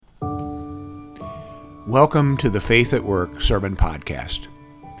Welcome to the Faith at Work Sermon Podcast.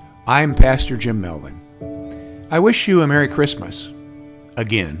 I'm Pastor Jim Melvin. I wish you a Merry Christmas,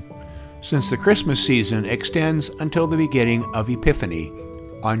 again, since the Christmas season extends until the beginning of Epiphany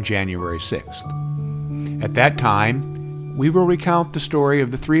on January 6th. At that time, we will recount the story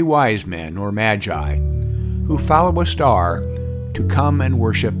of the three wise men, or magi, who follow a star to come and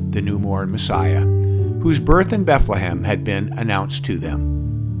worship the newborn Messiah, whose birth in Bethlehem had been announced to them.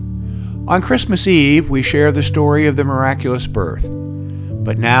 On Christmas Eve, we share the story of the miraculous birth.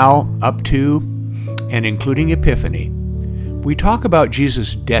 But now, up to and including Epiphany, we talk about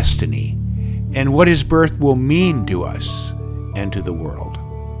Jesus' destiny and what his birth will mean to us and to the world.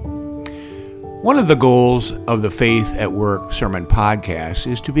 One of the goals of the Faith at Work Sermon Podcast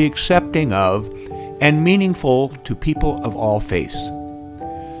is to be accepting of and meaningful to people of all faiths.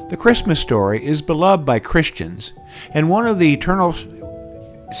 The Christmas story is beloved by Christians and one of the eternal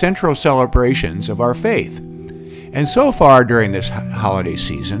central celebrations of our faith. And so far during this holiday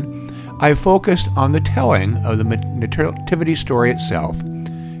season, I've focused on the telling of the nativity story itself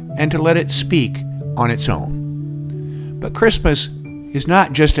and to let it speak on its own. But Christmas is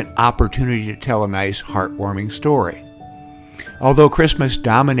not just an opportunity to tell a nice, heartwarming story. Although Christmas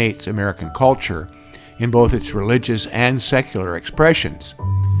dominates American culture in both its religious and secular expressions,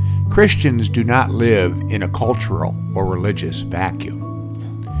 Christians do not live in a cultural or religious vacuum.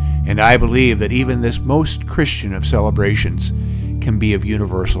 And I believe that even this most Christian of celebrations can be of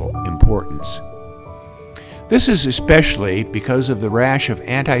universal importance. This is especially because of the rash of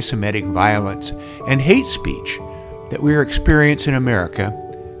anti-Semitic violence and hate speech that we are experiencing in America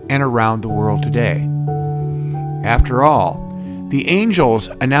and around the world today. After all, the angels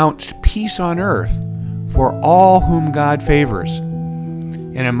announced peace on earth for all whom God favors.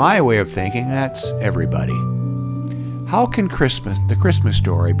 And in my way of thinking, that's everybody. How can the Christmas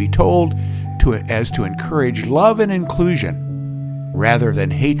story, be told as to encourage love and inclusion rather than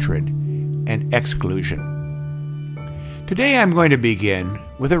hatred and exclusion? Today I'm going to begin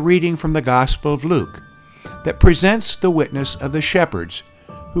with a reading from the Gospel of Luke that presents the witness of the shepherds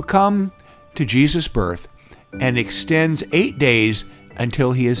who come to Jesus' birth and extends 8 days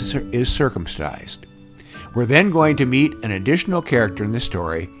until he is circumcised. We're then going to meet an additional character in the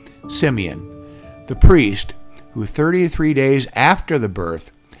story, Simeon, the priest, who 33 days after the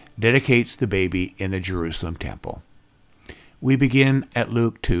birth dedicates the baby in the Jerusalem temple. We begin at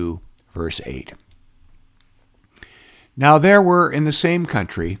Luke 2, verse 8. Now there were in the same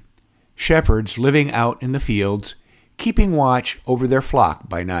country shepherds living out in the fields, keeping watch over their flock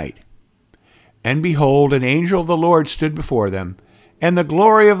by night. And behold, an angel of the Lord stood before them, and the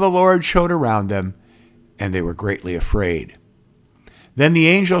glory of the Lord shone around them, and they were greatly afraid. Then the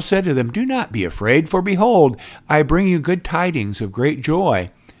angel said to them, "Do not be afraid, for behold, I bring you good tidings of great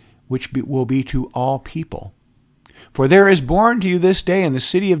joy, which will be to all people. For there is born to you this day in the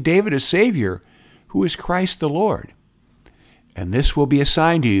city of David a Savior, who is Christ the Lord. And this will be a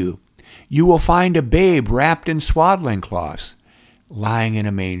sign to you. You will find a babe wrapped in swaddling cloths, lying in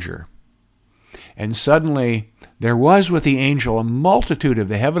a manger." And suddenly there was with the angel a multitude of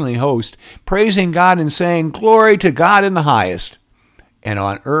the heavenly host, praising God and saying, "Glory to God in the highest, and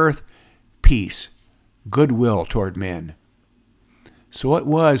on earth peace, goodwill toward men." So it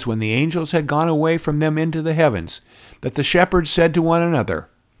was, when the angels had gone away from them into the heavens, that the shepherds said to one another,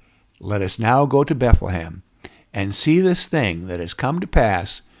 "Let us now go to Bethlehem, and see this thing that has come to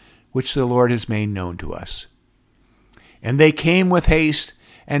pass, which the Lord has made known to us." And they came with haste,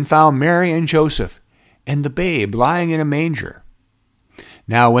 and found Mary and Joseph, and the babe lying in a manger.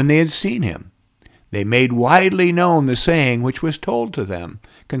 Now when they had seen him, they made widely known the saying which was told to them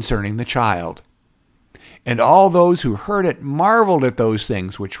concerning the child. And all those who heard it marveled at those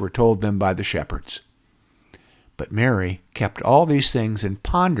things which were told them by the shepherds. But Mary kept all these things and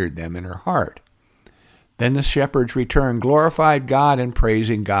pondered them in her heart. Then the shepherds returned, glorified God and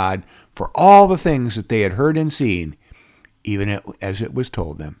praising God for all the things that they had heard and seen, even as it was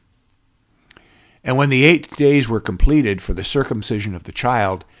told them. And when the 8 days were completed for the circumcision of the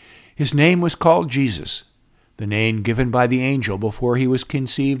child, his name was called Jesus, the name given by the angel before he was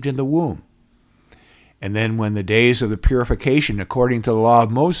conceived in the womb. And then when the days of the purification according to the law of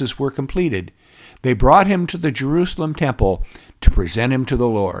Moses were completed, they brought him to the Jerusalem temple to present him to the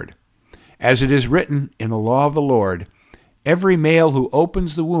Lord. As it is written in the law of the Lord, "Every male who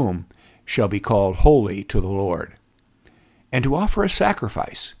opens the womb shall be called holy to the Lord," and to offer a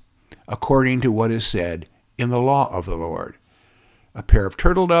sacrifice, according to what is said in the law of the Lord, a pair of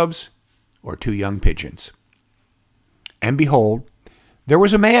turtle doves or 2 young pigeons. And behold, there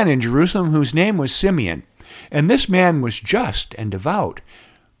was a man in Jerusalem whose name was Simeon, and this man was just and devout,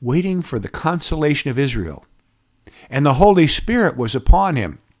 waiting for the consolation of Israel. And the Holy Spirit was upon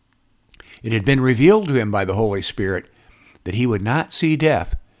him. It had been revealed to him by the Holy Spirit that he would not see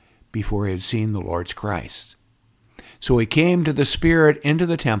death before he had seen the Lord's Christ. So he came to the Spirit into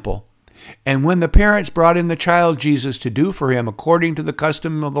the temple, and when the parents brought in the child Jesus to do for him according to the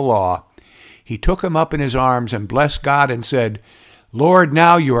custom of the law, he took him up in his arms and blessed God and said, Lord,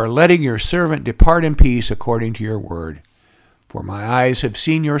 now you are letting your servant depart in peace according to your word. For my eyes have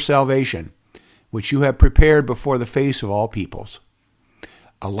seen your salvation, which you have prepared before the face of all peoples,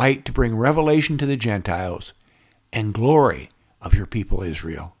 a light to bring revelation to the Gentiles and glory of your people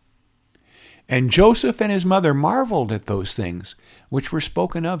Israel. And Joseph and his mother marveled at those things which were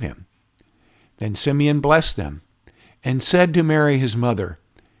spoken of him. Then Simeon blessed them and said to Mary his mother,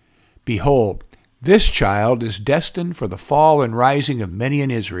 Behold, this child is destined for the fall and rising of many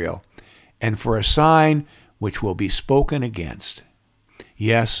in Israel, and for a sign which will be spoken against.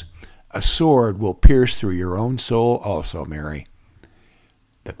 Yes, a sword will pierce through your own soul also, Mary,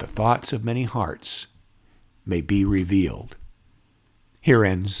 that the thoughts of many hearts may be revealed. Here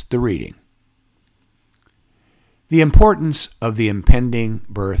ends the reading. The importance of the impending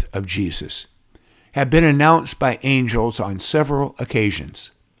birth of Jesus had been announced by angels on several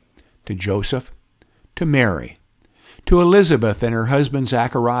occasions, to Joseph, to Mary, to Elizabeth and her husband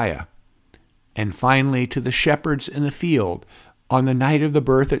Zachariah, and finally to the shepherds in the field on the night of the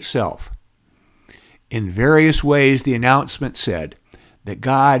birth itself. In various ways, the announcement said that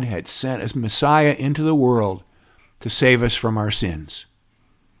God had sent a Messiah into the world to save us from our sins.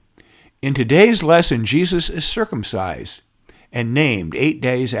 In today's lesson, Jesus is circumcised and named 8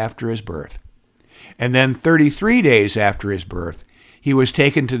 days after his birth. And then 33 days after his birth, he was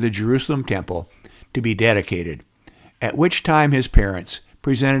taken to the Jerusalem temple to be dedicated, at which time his parents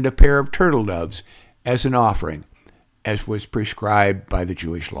presented a pair of turtle doves as an offering, as was prescribed by the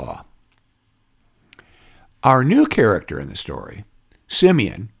Jewish law. Our new character in the story,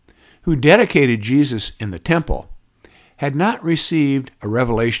 Simeon, who dedicated Jesus in the temple, had not received a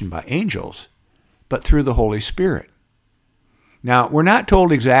revelation by angels, but through the Holy Spirit. Now, we're not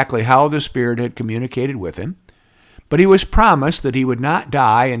told exactly how the Spirit had communicated with him, but he was promised that he would not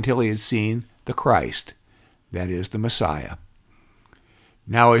die until he had seen the Christ, that is, the Messiah.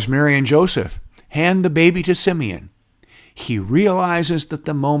 Now, as Mary and Joseph hand the baby to Simeon, he realizes that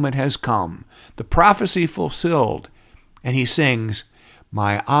the moment has come, the prophecy fulfilled, and he sings,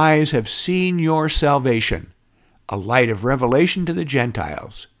 My eyes have seen your salvation, a light of revelation to the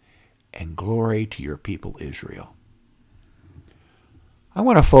Gentiles, and glory to your people Israel. I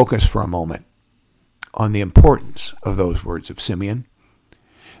want to focus for a moment on the importance of those words of Simeon.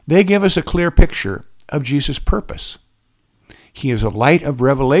 They give us a clear picture of Jesus' purpose. He is a light of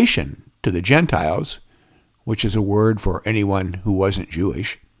revelation to the Gentiles, which is a word for anyone who wasn't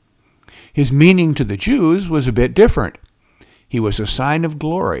Jewish. His meaning to the Jews was a bit different. He was a sign of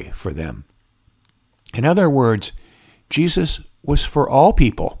glory for them. In other words, Jesus was for all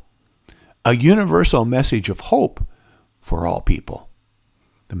people, a universal message of hope for all people,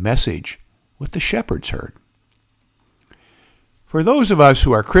 the message what the shepherds heard. For those of us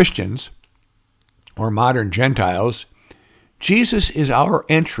who are Christians or modern Gentiles, Jesus is our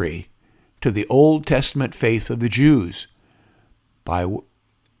entry to the Old Testament faith of the Jews,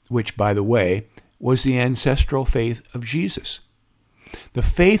 which, by the way, was the ancestral faith of Jesus. The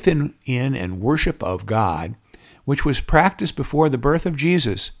faith in and worship of God, which was practiced before the birth of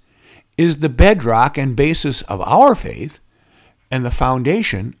Jesus, is the bedrock and basis of our faith and the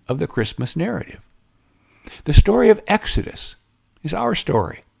foundation of the Christmas narrative. The story of Exodus is our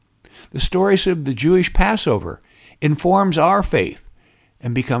story. The stories of the Jewish Passover informs our faith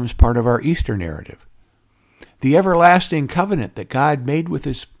and becomes part of our Easter narrative. The everlasting covenant that God made with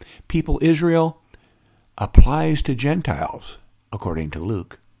his people Israel applies to Gentiles, according to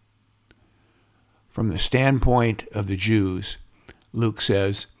Luke. From the standpoint of the Jews, Luke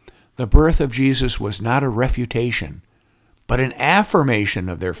says, the birth of Jesus was not a refutation, but an affirmation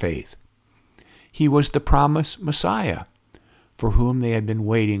of their faith. He was the promised Messiah, for whom they had been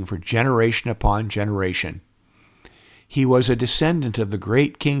waiting for generation upon generation. He was a descendant of the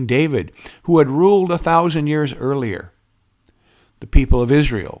great King David, who had ruled 1,000 years earlier. The people of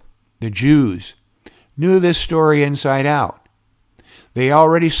Israel, the Jews, knew this story inside out. They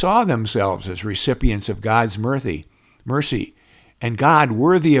already saw themselves as recipients of God's mercy, and God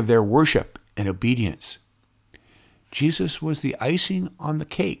worthy of their worship and obedience. Jesus was the icing on the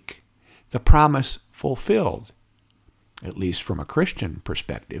cake, the promise fulfilled, at least from a Christian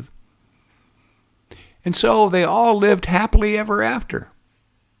perspective. And so they all lived happily ever after.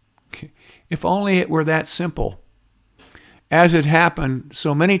 If only it were that simple. As it happened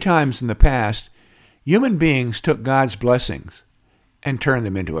so many times in the past, human beings took God's blessings and turned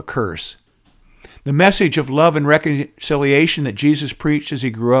them into a curse. The message of love and reconciliation that Jesus preached as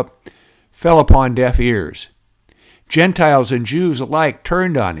he grew up fell upon deaf ears. Gentiles and Jews alike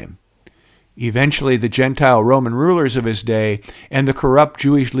turned on him. Eventually, the Gentile Roman rulers of his day and the corrupt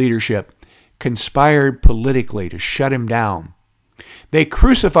Jewish leadership conspired politically to shut him down. They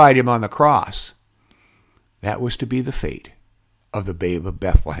crucified him on the cross. That was to be the fate of the babe of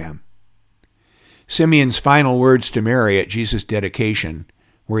Bethlehem. Simeon's final words to Mary at Jesus' dedication,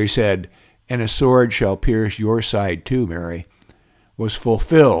 where he said, "And a sword shall pierce your side too, Mary," was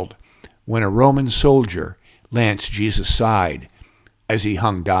fulfilled when a Roman soldier lanced Jesus' side as he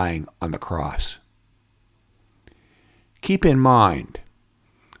hung dying on the cross. Keep in mind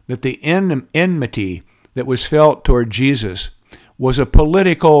that the enmity that was felt toward Jesus was a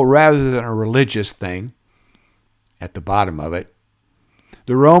political rather than a religious thing. At the bottom of it,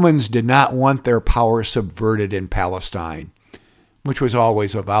 the Romans did not want their power subverted in Palestine, which was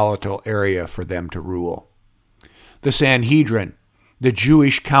always a volatile area for them to rule. The Sanhedrin, the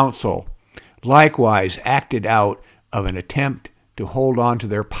Jewish council, likewise acted out of an attempt to hold on to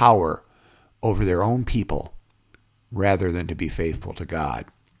their power over their own people rather than to be faithful to God.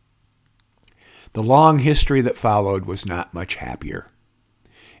 The long history that followed was not much happier.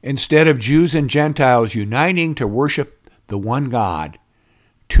 Instead of Jews and Gentiles uniting to worship the one God,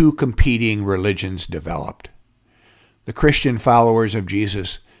 two competing religions developed. The Christian followers of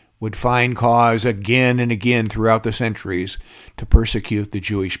Jesus would find cause again and again throughout the centuries to persecute the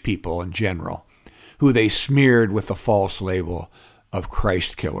Jewish people in general, who they smeared with the false label of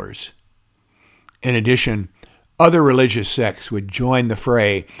Christ killers. In addition, other religious sects would join the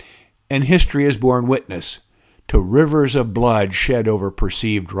fray, and history has borne witness to rivers of blood shed over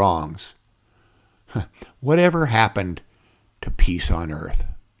perceived wrongs. Whatever happened to peace on earth?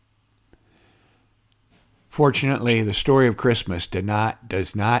 Fortunately, the story of Christmas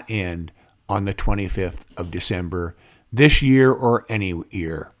does not end on the 25th of December this year or any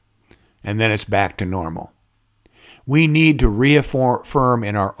year, and then it's back to normal. We need to reaffirm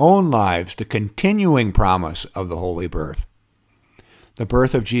in our own lives the continuing promise of the Holy Birth. The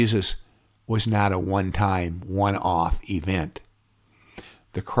birth of Jesus was not a one-time, one-off event.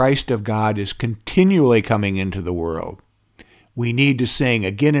 The Christ of God is continually coming into the world. We need to sing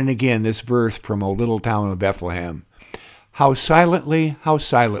again and again this verse from O Little Town of Bethlehem. How silently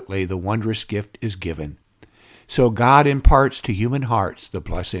the wondrous gift is given. So God imparts to human hearts the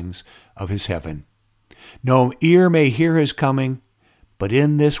blessings of his heaven. No ear may hear his coming, but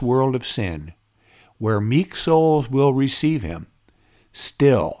in this world of sin, where meek souls will receive him,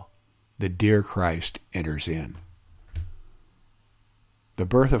 still the dear Christ enters in. The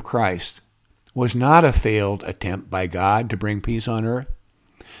birth of Christ was not a failed attempt by God to bring peace on earth.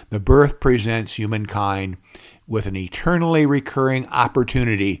 The birth presents humankind with an eternally recurring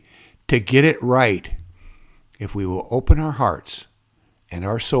opportunity to get it right if we will open our hearts and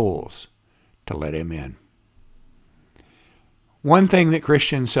our souls to let him in. One thing that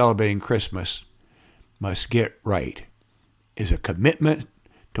Christians celebrating Christmas must get right is a commitment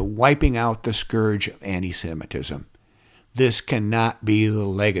to wiping out the scourge of anti-Semitism. This cannot be the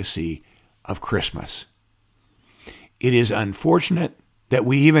legacy of Christmas. It is unfortunate that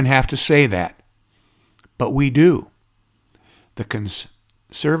we even have to say that, but we do. The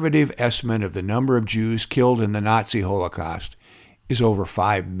conservative estimate of the number of Jews killed in the Nazi Holocaust is over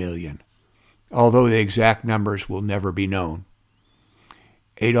 5 million, although the exact numbers will never be known.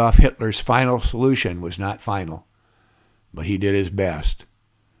 Adolf Hitler's final solution was not final, but he did his best.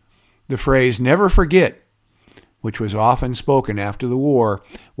 The phrase "never forget," which was often spoken after the war,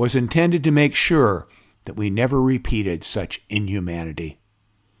 was intended to make sure that we never repeated such inhumanity.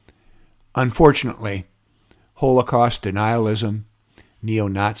 Unfortunately, Holocaust denialism,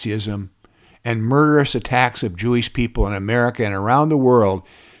 neo-Nazism, and murderous attacks of Jewish people in America and around the world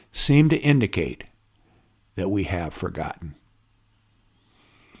seem to indicate that we have forgotten.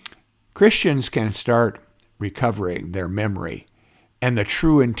 Christians can start recovering their memory and the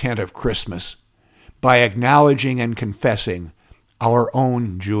true intent of Christmas by acknowledging and confessing our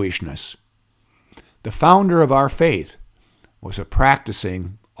own Jewishness. The founder of our faith was a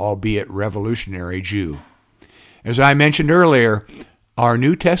practicing, albeit revolutionary, Jew. As I mentioned earlier, our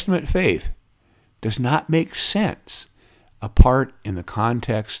New Testament faith does not make sense apart in the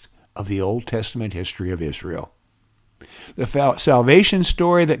context of the Old Testament history of Israel. The salvation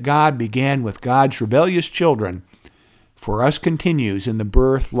story that God began with God's rebellious children for us continues in the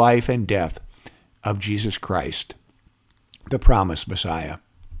birth, life, and death of Jesus Christ, the promised Messiah.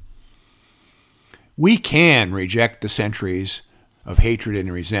 We can reject the centuries of hatred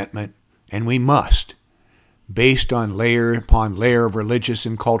and resentment, and we must, based on layer upon layer of religious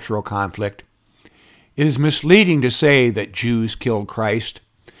and cultural conflict. It is misleading to say that Jews killed Christ.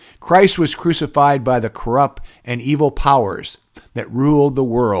 Christ was crucified by the corrupt and evil powers that ruled the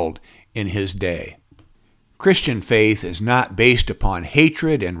world in his day. Christian faith is not based upon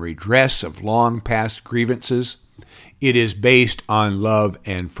hatred and redress of long past grievances. It is based on love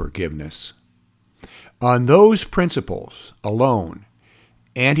and forgiveness. On those principles alone,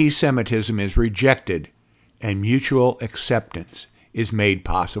 anti-Semitism is rejected and mutual acceptance is made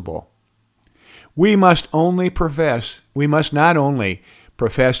possible. We must not only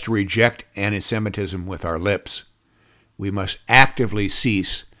profess to reject anti-Semitism with our lips, we must actively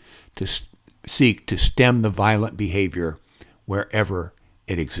seek to stem the violent behavior wherever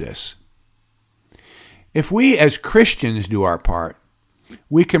it exists. If we as Christians do our part,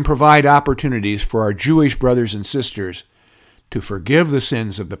 we can provide opportunities for our Jewish brothers and sisters to forgive the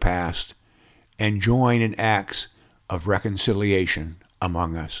sins of the past and join in acts of reconciliation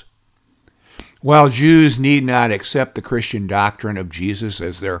among us. While Jews need not accept the Christian doctrine of Jesus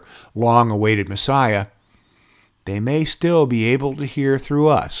as their long-awaited Messiah, they may still be able to hear through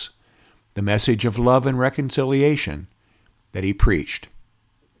us the message of love and reconciliation that he preached.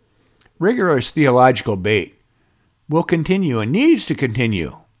 Rigorous theological debate will continue and needs to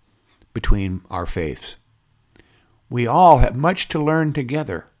continue between our faiths. We all have much to learn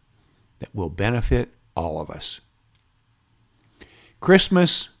together that will benefit all of us.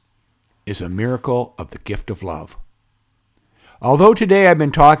 Christmas is a miracle of the gift of love. Although today I've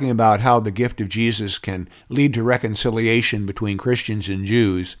been talking about how the gift of Jesus can lead to reconciliation between Christians and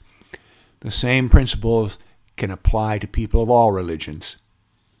Jews, the same principles can apply to people of all religions.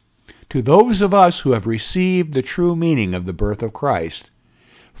 To those of us who have received the true meaning of the birth of Christ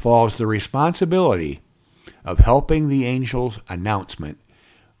falls the responsibility of helping the angel's announcement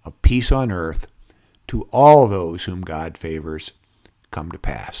of peace on earth to all those whom God favors come to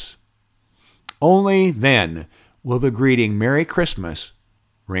pass. Only then will the greeting Merry Christmas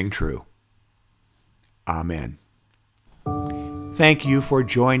ring true. Amen. Thank you for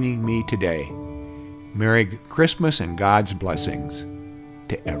joining me today. Merry Christmas and God's blessings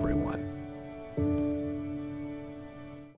to everyone.